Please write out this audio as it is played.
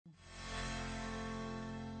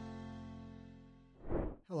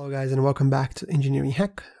Hello guys, and welcome back to Engineering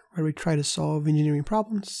Hack, where we try to solve engineering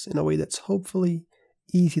problems in a way that's hopefully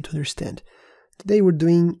easy to understand. Today we're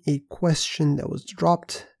doing a question that was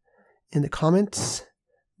dropped in the comments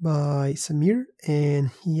by Samir,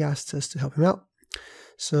 and he asked us to help him out.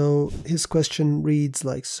 So his question reads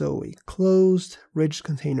like so: a closed rigid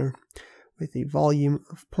container with a volume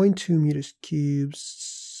of 0.2 meters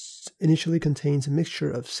cubes initially contains a mixture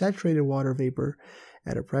of saturated water vapor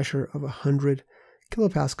at a pressure of 100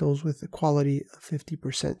 kilopascals with a quality of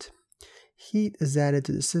 50%. Heat is added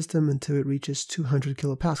to the system until it reaches 200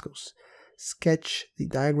 kilopascals. Sketch the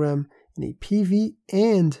diagram in a PV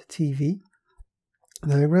and TV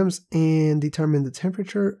diagrams and determine the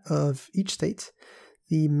temperature of each state,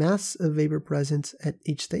 the mass of vapor present at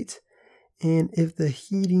each state, and if the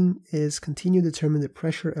heating is continued, determine the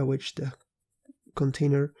pressure at which the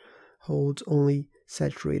container holds only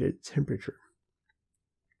saturated temperature.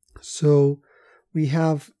 So we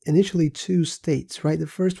have initially two states, right? The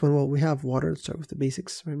first one, well, we have water. Let's start with the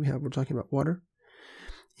basics, right? We're talking about water.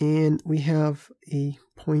 And we have a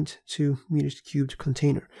 0.2 meters cubed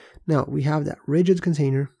container. Now, we have that rigid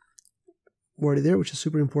container worded there, which is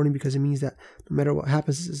super important because it means that no matter what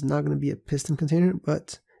happens, it's not going to be a piston container,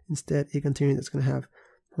 but instead a container that's going to have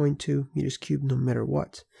 0.2 meters cubed no matter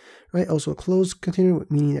what, right? Also a closed container,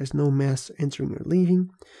 meaning there's no mass entering or leaving.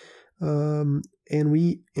 And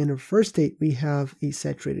we, in our first state, we have a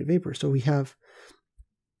saturated vapor. So we have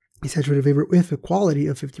a saturated vapor with a quality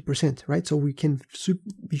of 50%, right? So we can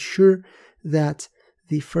be sure that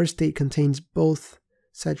the first state contains both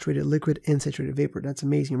saturated liquid and saturated vapor. That's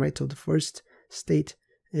amazing, right? So the first state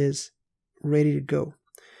is ready to go.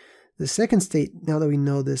 The second state, now that we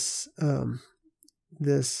know this,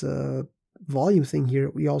 volume thing here,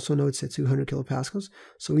 we also know it's at 200 kilopascals.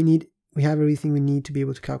 So we have everything we need to be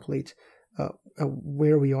able to calculate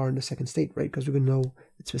where we are in the second state, right? Because we're going to know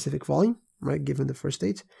the specific volume, right, given the first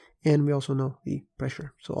state, and we also know the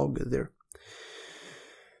pressure. So all good there.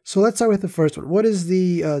 So let's start with the first one. What is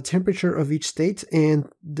the temperature of each state? And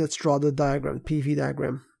let's draw the diagram, PV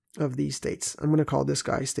diagram of these states. I'm going to call this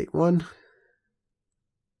guy state 1.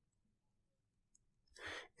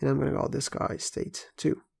 And I'm going to call this guy state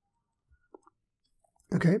 2.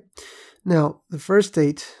 Okay. Now, the first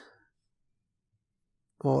state,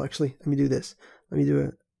 well, actually, let me do this. Let me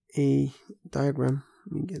do a diagram.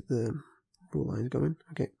 Let me get the rule lines going.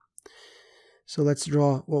 Okay. So let's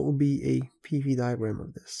draw what will be a PV diagram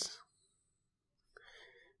of this.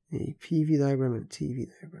 A PV diagram and a TV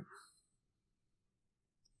diagram.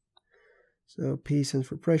 So P stands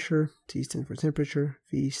for pressure, T stands for temperature,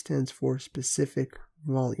 V stands for specific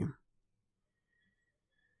volume.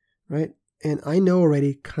 Right? And I know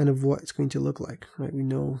already kind of what it's going to look like, right? We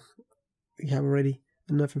have already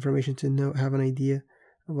enough information to have an idea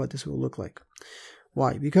of what this will look like.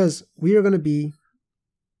 Why? Because we are going to be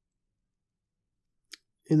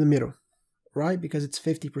in the middle, right? Because it's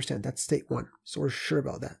 50%. That's state 1. So we're sure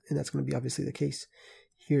about that. And that's going to be obviously the case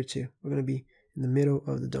here too. We're going to be in the middle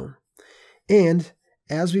of the dome. And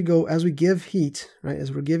as we give heat, right?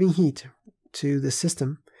 As we're giving heat to the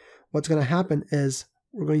system, what's going to happen is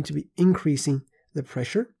we're going to be increasing the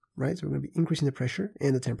pressure, right? So we're going to be increasing the pressure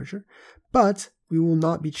and the temperature, but we will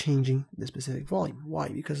not be changing the specific volume. Why?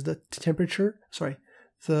 Because the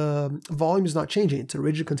volume is not changing. It's a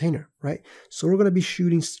rigid container, right? So we're going to be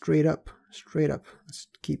shooting straight up. Let's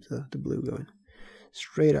keep the blue going.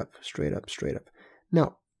 Straight up.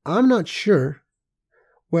 Now, I'm not sure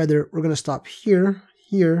whether we're going to stop here,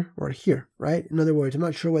 or here, right? In other words, I'm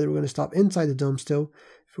not sure whether we're going to stop inside the dome still,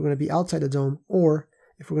 if we're going to be outside the dome, or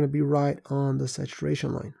if we're going to be right on the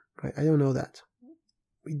saturation line, right? I don't know that.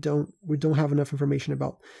 We don't have enough information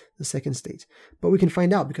about the second state, but we can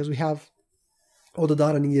find out because we have all the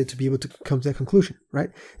data needed to be able to come to that conclusion,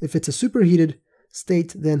 right? If it's a superheated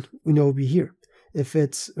state, then we know it'll be here. If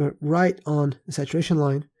it's right on the saturation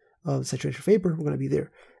line of saturated vapor, we're going to be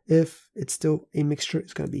there. If it's still a mixture,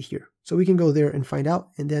 it's going to be here. So we can go there and find out,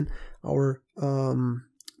 and then our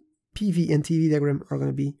PV and TV diagram are going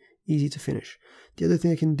to be easy to finish. The other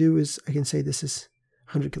thing I can do is I can say this is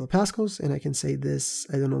 100 kilopascals, and I can say this,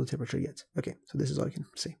 I don't know the temperature yet. Okay, so this is all I can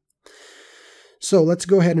say. So let's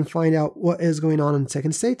go ahead and find out what is going on in the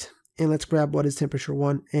second state, and let's grab what is temperature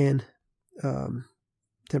 1 and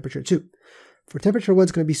temperature 2. For temperature 1,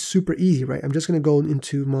 it's going to be super easy, right? I'm just going to go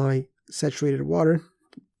into my saturated water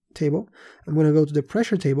table. I'm going to go to the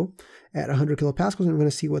pressure table at 100 kilopascals, and I'm going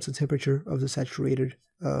to see what's the temperature of the saturated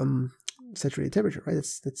temperature, right?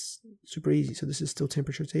 That's super easy. So this is still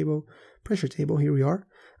temperature table, pressure table. Here we are.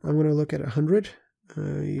 I'm going to look at 100.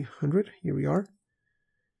 Here we are.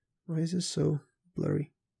 Why is this so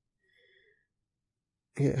blurry?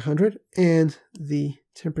 100, and the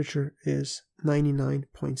temperature is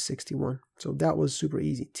 99.61. So that was super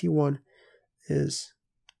easy. T1 is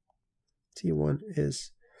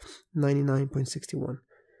 99.61,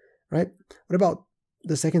 right? What about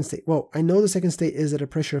the second state? Well, I know the second state is at a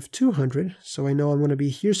pressure of 200, so I know I'm going to be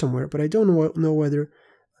here somewhere, but I don't know whether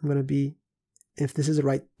I'm going to be, if this is the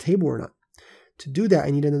right table or not. To do that, I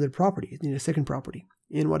need another property. I need a second property.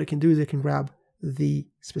 And what I can do is I can grab the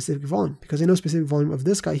specific volume, because I know specific volume of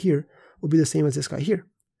this guy here will be the same as this guy here,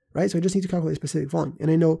 right? So I just need to calculate specific volume. And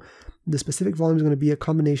I know the specific volume is going to be a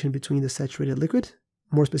combination between the saturated liquid,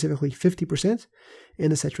 more specifically 50%,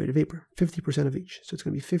 and the saturated vapor, 50% of each. So it's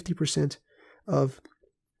going to be 50% of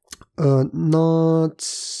not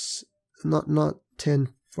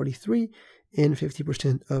 1043 and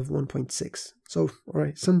 50% of 1.6. So, all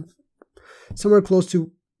right, somewhere close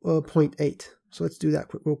to 0.8. So let's do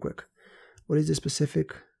that real quick. What is the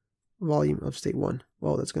specific volume of state 1?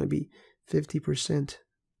 Well, that's going to be 50%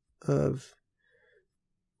 of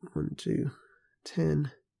 1, 2,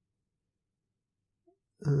 10.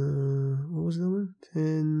 What was the other one?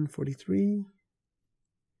 1043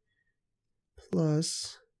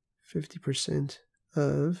 plus 50%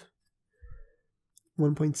 of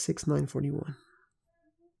 1.6941.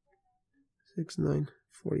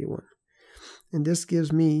 6941. And this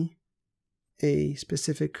gives me a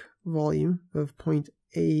specific volume of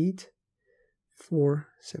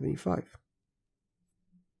 0.8475.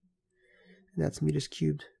 And that's meters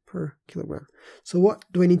cubed per kilogram. So what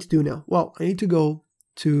do I need to do now? Well, I need to go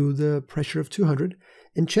to the pressure of 200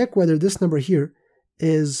 and check whether this number here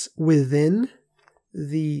is within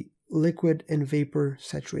the liquid and vapor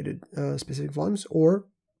saturated specific volumes or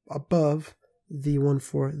above the one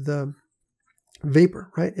for the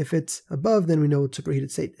vapor, right? If it's above, then we know it's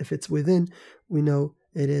superheated state. If it's within, we know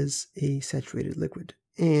it is a saturated liquid.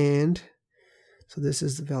 And so this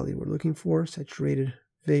is the value we're looking for, saturated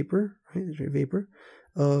vapor, right? Saturated vapor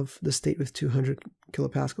of the state with 200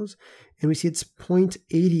 kilopascals. And we see it's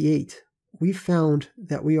 0.88. We found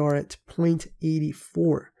that we are at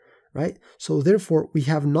 0.84, right? So therefore, we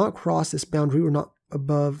have not crossed this boundary. We're not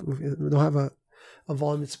above, we don't have a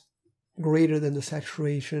volume that's greater than the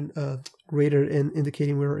saturation, greater in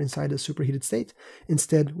indicating we're inside a superheated state.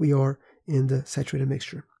 Instead, we are in the saturated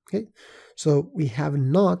mixture. Okay, so we have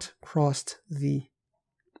not crossed the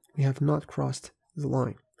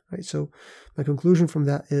line, right? So my conclusion from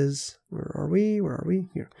that is, where are we?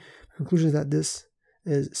 Here. My conclusion is that this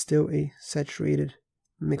is still a saturated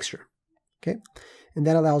mixture. Okay, and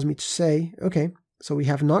that allows me to say, okay, so we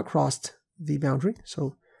have not crossed the boundary.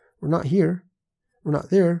 So we're not here, we're not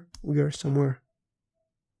there. We are somewhere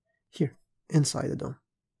here inside the dome,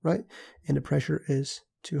 right? And the pressure is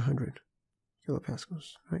 200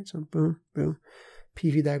 kilopascals, right? So boom, boom.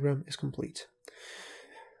 PV diagram is complete.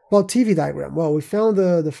 Well, TV diagram. Well, we found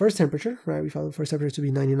the first temperature, right? We found the first temperature to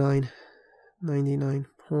be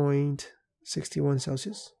 99.61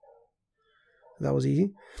 Celsius. That was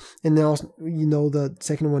easy. And now you know the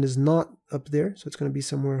second one is not up there, so it's going to be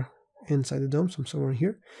somewhere inside the dome, so somewhere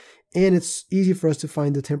here. And it's easy for us to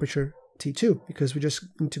find the temperature T2 because we just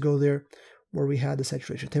need to go there where we had the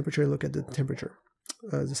saturation temperature. Look at the temperature,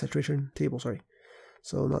 the saturation table, sorry.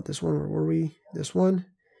 So not this one, where were we? This one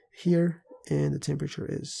here, and the temperature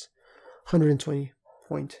is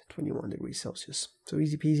 120.21 degrees Celsius. So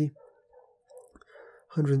easy peasy.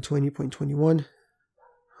 120.21,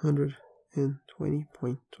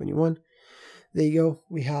 120.21. There you go.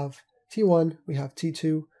 We have T1, we have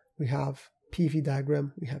T2, we have PV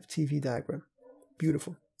diagram, we have TV diagram.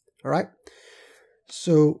 Beautiful. All right.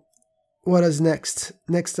 So what is next?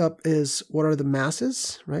 Next up is what are the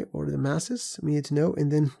masses, right? What are the masses? We need to know.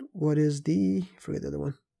 And then what is the, forget the other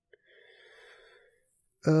one.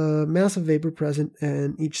 Mass of vapor present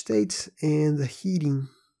in each state and the heating,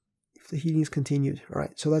 if the heating is continued. All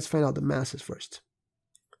right. So let's find out the masses first.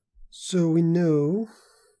 So we know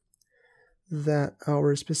that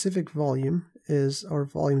our specific volume is our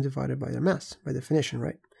volume divided by the mass, by definition,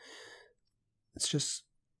 right? It's just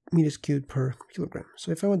meters cubed per kilogram.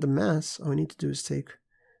 So if I want the mass, all I need to do is take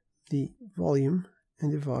the volume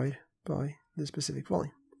and divide by the specific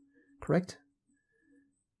volume, correct?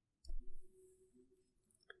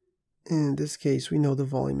 In this case, we know the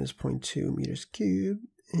volume is 0.2 meters cubed,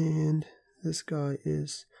 and this guy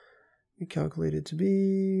is, we calculated to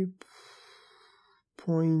be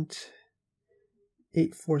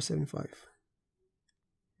 0.8475.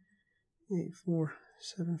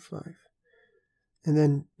 8475. And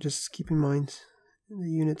then just keep in mind the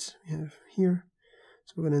units we have here.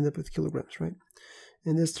 So we're going to end up with kilograms, right?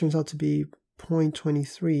 And this turns out to be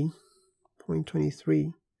 0.23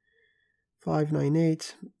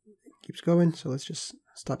 598. Keeps going, so let's just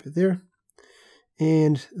stop it there.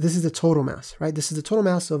 And this is the total mass, right? This is the total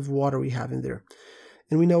mass of water we have in there.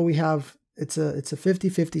 And we know we have, it's a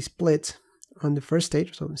 50-50 split on the first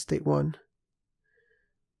stage, so in state 1.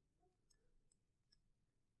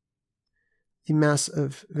 The mass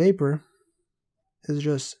of vapor is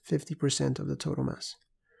just 50% of the total mass,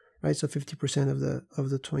 right? So 50% of the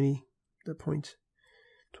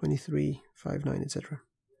 0.2359, etc.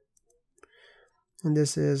 And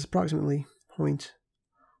this is approximately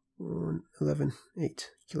 0.1118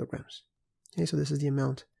 kilograms. Okay, so this is the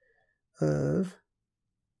amount of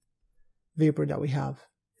vapor that we have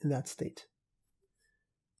in that state.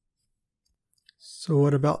 So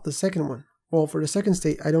what about the second one? Well, for the second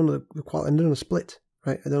state, I don't know the quality. I don't know the split,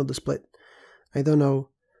 right? I don't know the split. I don't know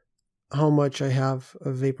how much I have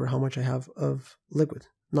of vapor, how much I have of liquid.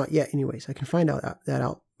 Not yet, anyways. I can find out that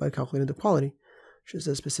out by calculating the quality, which is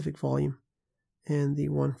the specific volume, and the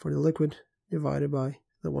one for the liquid divided by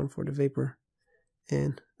the one for the vapor,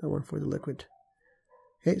 and the one for the liquid.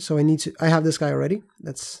 Okay, so I have this guy already.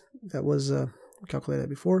 That was calculated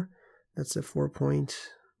before. That's a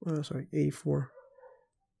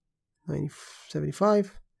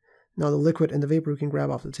 84.975. Now the liquid and the vapor we can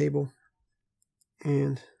grab off the table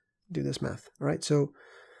and do this math. All right, so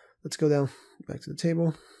let's go down back to the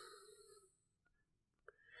table.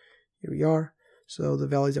 Here we are. So the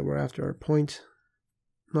values that we're after are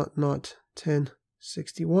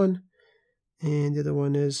 0.1061, and the other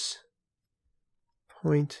one is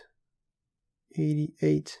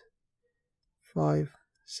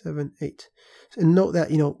 0.88578. And note that,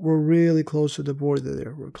 we're really close to the border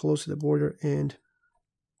there. We're close to the border, and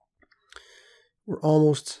we're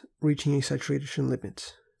almost reaching a saturation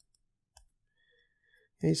limit.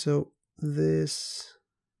 Okay, so this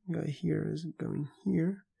guy here is going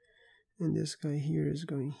here, and this guy here is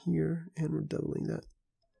going here, and we're doubling that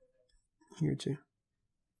here too.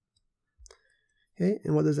 Okay,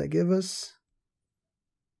 and what does that give us?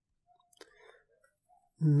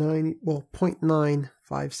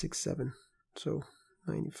 0.9567. So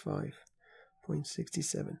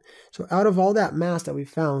 95.67. So out of all that mass that we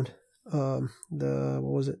found, the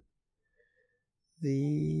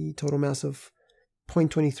total mass of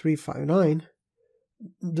 0.2359,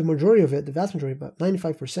 the majority of it, the vast majority, about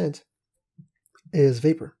 95%, is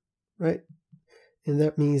vapor, right? And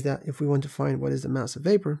that means that if we want to find what is the mass of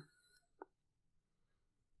vapor,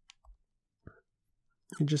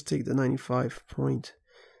 you just take the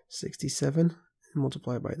 95.67 and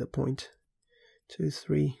multiply by the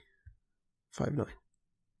 0.2359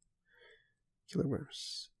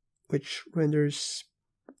 kilograms, which renders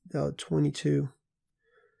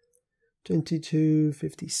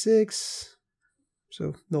 2256.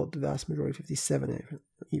 So not the vast majority, 57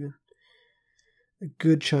 even. A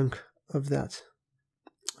good chunk of that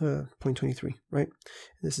 0.23, right?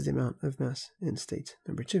 And this is the amount of mass in state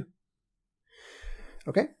number 2.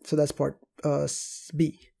 Okay, so that's part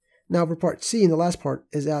B. Now for part C, and the last part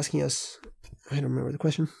is asking us, I don't remember the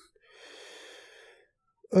question.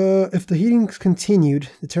 If the heating continued,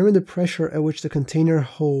 determine the pressure at which the container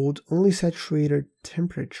hold only saturated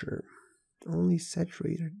temperature. This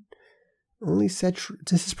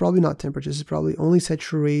is probably not temperature, this is probably only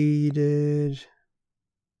saturated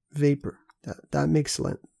vapor. That makes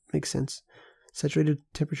sense. Saturated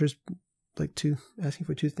temperature is like asking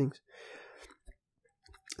for two things.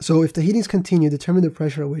 So if the heatings continue, determine the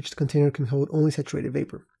pressure at which the container can hold only saturated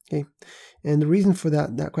vapor. Okay, and the reason for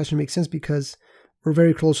that question makes sense because we're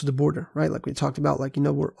very close to the border, right? Like we talked about,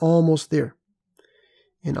 we're almost there.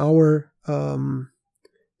 And our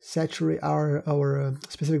specific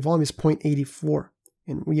volume is 0.84,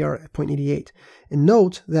 and we are at 0.88. And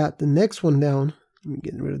note that the next one down, let me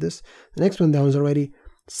get rid of this. The next one down is already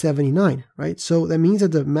 79, right? So that means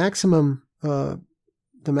that the maximum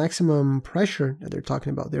pressure that they're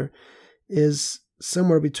talking about there is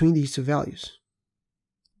somewhere between these two values,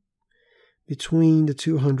 between the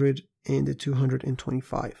 200 and the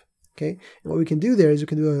 225. Okay, and what we can do there is we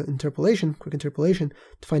can do an quick interpolation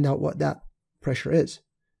to find out what that pressure is.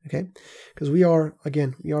 Okay, because we are at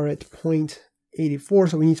 0.84,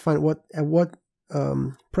 so we need to find what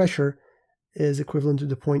pressure is equivalent to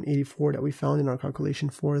the 0.84 that we found in our calculation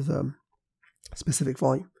for the specific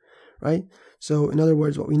volume, right? So in other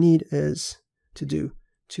words, what we need is to do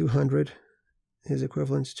 200 is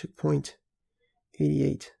equivalent to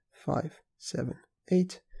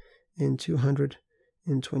 0.88578, and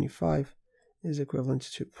 225 is equivalent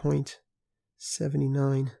to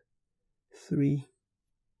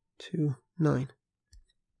 0.79329.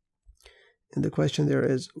 And the question there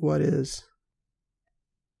is, where's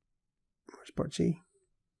part C?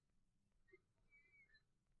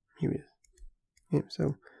 Here it is. Okay,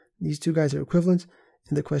 so these two guys are equivalent,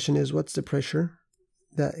 and the question is, what's the pressure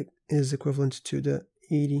that is equivalent to the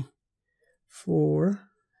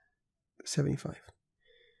 8475?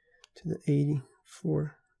 To the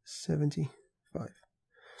 8475.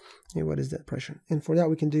 Okay, what is that pressure? And for that,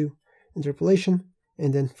 we can do interpolation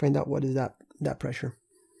and then find out what is that pressure.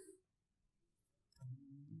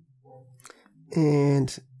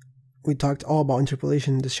 And we talked all about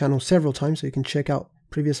interpolation in this channel several times, so you can check out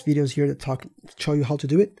previous videos here that show you how to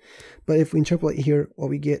do it. But if we interpolate here, what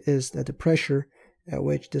we get is that the pressure at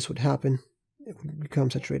which this would happen, it would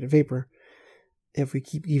become saturated vapor, if we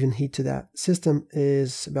keep even heat to that system,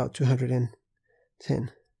 is about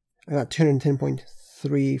 210. About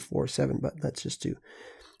 210.347, but let's just do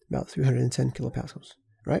about 310 kilopascals,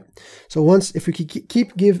 right? So once, if we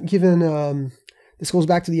keep given, this goes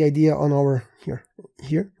back to the idea on our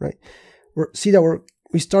here, right?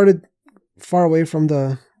 We started far away from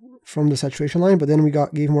the saturation line, but then we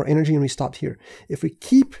gave more energy and we stopped here. If we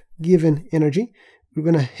keep given energy, we're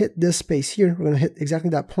going to hit this space here. We're going to hit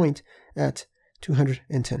exactly that point at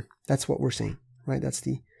 210. That's what we're saying, right? That's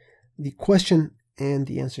the question and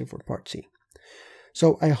the answer for part C.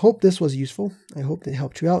 So I hope this was useful. I hope they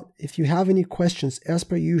helped you out. If you have any questions, as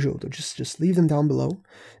per usual, just leave them down below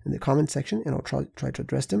in the comment section, and I'll try to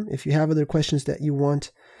address them. If you have other questions that you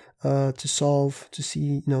want to solve, to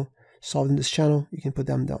see, solved in this channel, you can put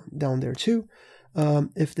them down there too.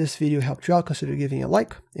 If this video helped you out, consider giving a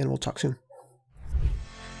like, and we'll talk soon.